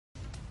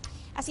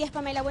Así es,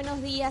 Pamela,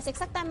 buenos días.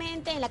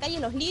 Exactamente en la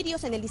calle Los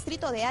Lirios, en el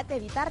distrito de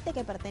Vitarte,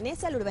 que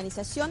pertenece a la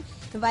urbanización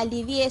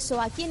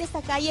Valdivieso. Aquí en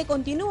esta calle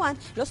continúan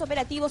los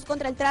operativos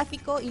contra el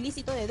tráfico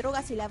ilícito de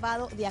drogas y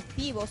lavado de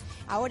activos.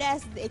 Ahora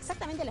es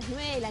exactamente a las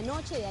 9 de la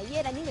noche de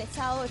ayer han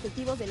ingresado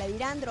efectivos de la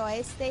Dirandro a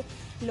este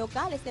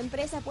local, esta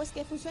empresa, pues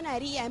que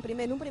funcionaría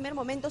en un primer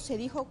momento se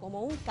dijo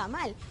como un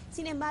camal.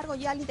 Sin embargo,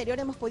 ya al interior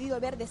hemos podido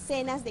ver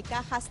decenas de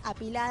cajas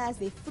apiladas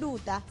de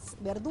frutas,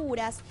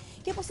 verduras,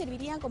 que pues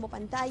servirían como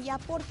pantalla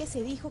porque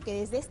se dijo que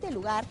desde este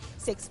lugar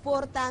se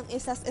exportan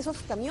esos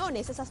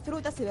camiones, esas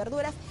frutas y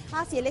verduras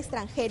hacia el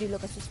extranjero, y lo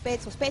que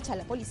sospecha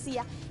la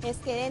policía es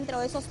que dentro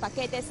de esos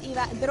paquetes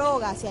iba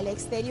droga hacia el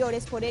exterior.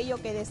 Es por ello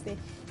que desde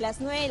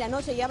las 9 de la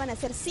noche ya van a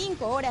ser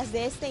 5 horas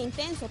de este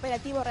intenso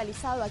operativo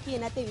realizado aquí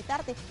en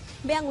Vitarte.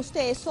 Vean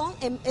ustedes,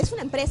 es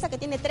una empresa que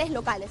tiene 3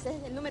 locales,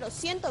 es el número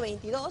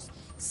 122,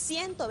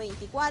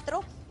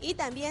 124 y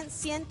también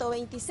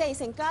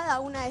 126. En cada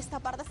una de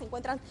estas partes se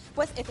encuentran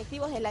pues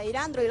efectivos de la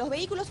Dirandro, y los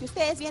vehículos que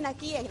ustedes ven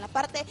aquí en la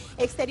parte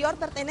exterior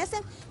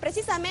pertenecen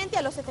precisamente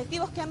a los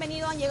efectivos que han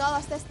llegado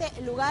hasta este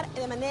lugar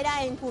de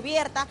manera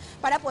encubierta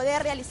para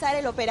poder realizar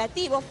el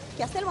operativo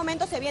que hasta el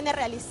momento se viene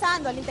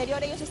realizando. Al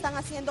interior ellos están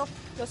haciendo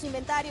los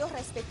inventarios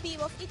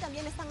respectivos y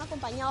también están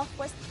acompañados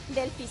pues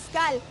del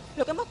fiscal.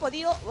 Lo que hemos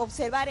podido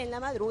observar en la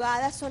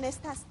madrugada son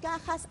estas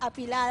cajas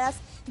apiladas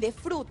de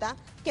fruta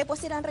que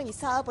pues eran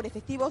revisadas por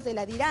efectivos de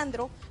la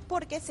Dirandro,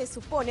 porque se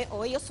supone,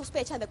 o ellos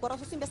sospechan, de acuerdo a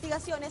sus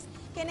investigaciones,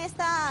 que en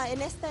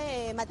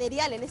este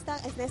material, en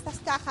estas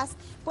cajas,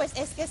 pues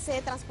es que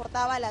se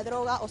transportaba la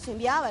droga o se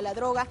enviaba la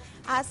droga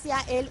hacia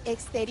el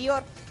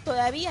exterior.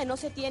 Todavía no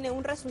se tiene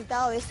un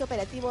resultado de este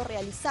operativo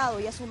realizado,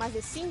 ya son más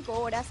de 5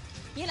 horas,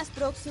 y en las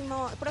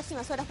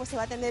próximas horas pues se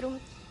va a tener un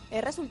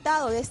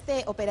resultado de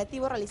este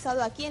operativo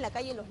realizado aquí en la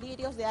calle Los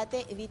Lirios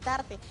de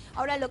Vitarte.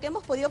 Ahora, lo que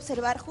hemos podido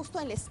observar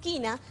justo en la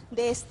esquina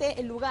de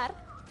este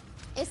lugar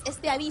es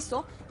este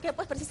aviso que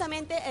pues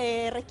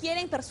precisamente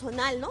requieren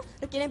personal, ¿no?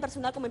 Requieren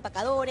personal como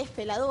empacadores,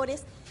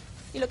 peladores,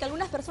 y lo que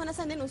algunas personas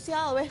han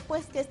denunciado es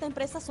pues que esta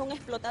empresa son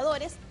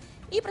explotadores.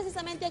 Y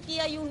precisamente aquí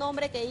hay un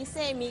nombre que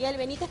dice Miguel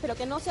Benítez, pero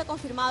que no se ha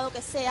confirmado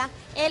que sea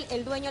él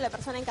el dueño, la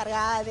persona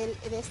encargada de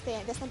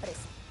esta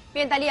empresa.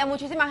 Bien, Talía,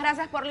 muchísimas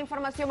gracias por la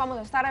información. Vamos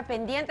a estar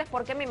pendientes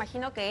porque me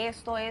imagino que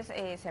este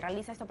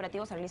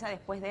operativo se realiza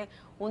después de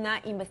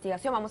una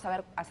investigación. Vamos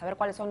a saber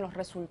cuáles son los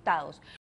resultados.